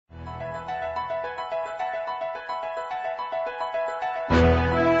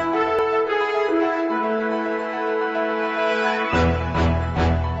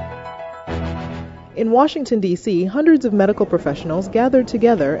In Washington, D.C., hundreds of medical professionals gathered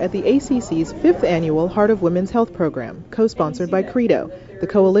together at the ACC's 5th annual Heart of Women's Health program, co-sponsored by Credo, the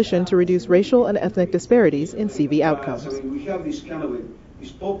coalition to reduce racial and ethnic disparities in CV outcomes.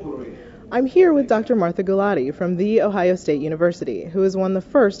 I'm here with Dr. Martha Gulati from The Ohio State University, who has won the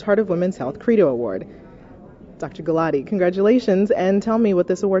first Heart of Women's Health Credo Award. Dr. Gulati, congratulations, and tell me what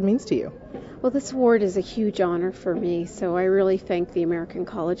this award means to you. Well, this award is a huge honor for me, so I really thank the American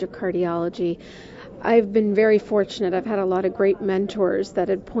College of Cardiology. I've been very fortunate. I've had a lot of great mentors that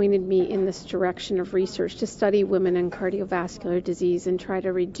had pointed me in this direction of research to study women and cardiovascular disease and try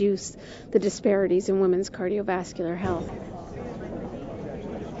to reduce the disparities in women's cardiovascular health.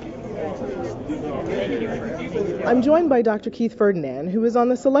 I'm joined by Dr. Keith Ferdinand, who is on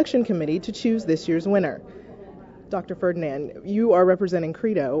the selection committee to choose this year's winner. Dr. Ferdinand, you are representing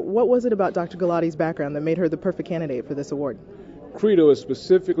Credo. What was it about Dr. Gulati's background that made her the perfect candidate for this award? Credo is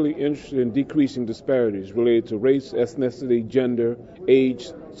specifically interested in decreasing disparities related to race, ethnicity, gender, age,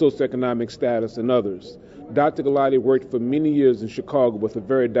 socioeconomic status, and others. Dr. Gulati worked for many years in Chicago with a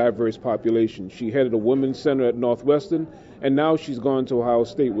very diverse population. She headed a women's center at Northwestern, and now she's gone to Ohio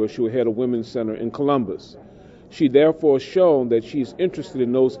State, where she will head a women's center in Columbus. She therefore has shown that she is interested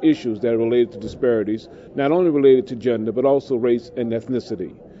in those issues that are related to disparities, not only related to gender, but also race and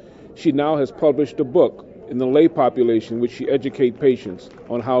ethnicity. She now has published a book in the lay population, which she educates patients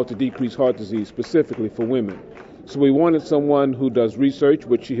on how to decrease heart disease, specifically for women. So we wanted someone who does research,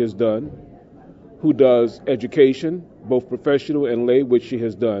 which she has done, who does education, both professional and lay, which she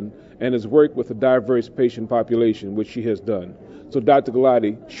has done, and has worked with a diverse patient population, which she has done. So Dr.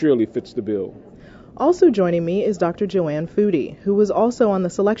 Gulati surely fits the bill. Also joining me is Dr. Joanne Foody, who was also on the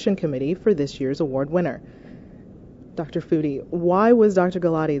selection committee for this year's award winner. Dr. Foody, why was Dr.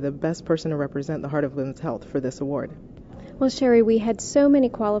 Gulati the best person to represent the Heart of Women's Health for this award? Well, Sherry, we had so many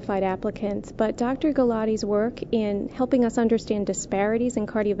qualified applicants, but Dr. Gulati's work in helping us understand disparities in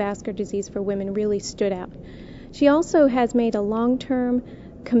cardiovascular disease for women really stood out. She also has made a long-term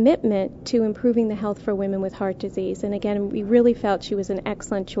commitment to improving the health for women with heart disease. And again, we really felt she was an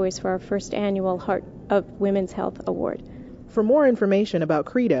excellent choice for our first annual Heart of Women's Health Award. For more information about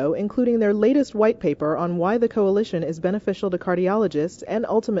Credo, including their latest white paper on why the coalition is beneficial to cardiologists and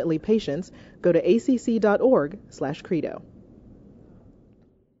ultimately patients, go to acc.org/credo.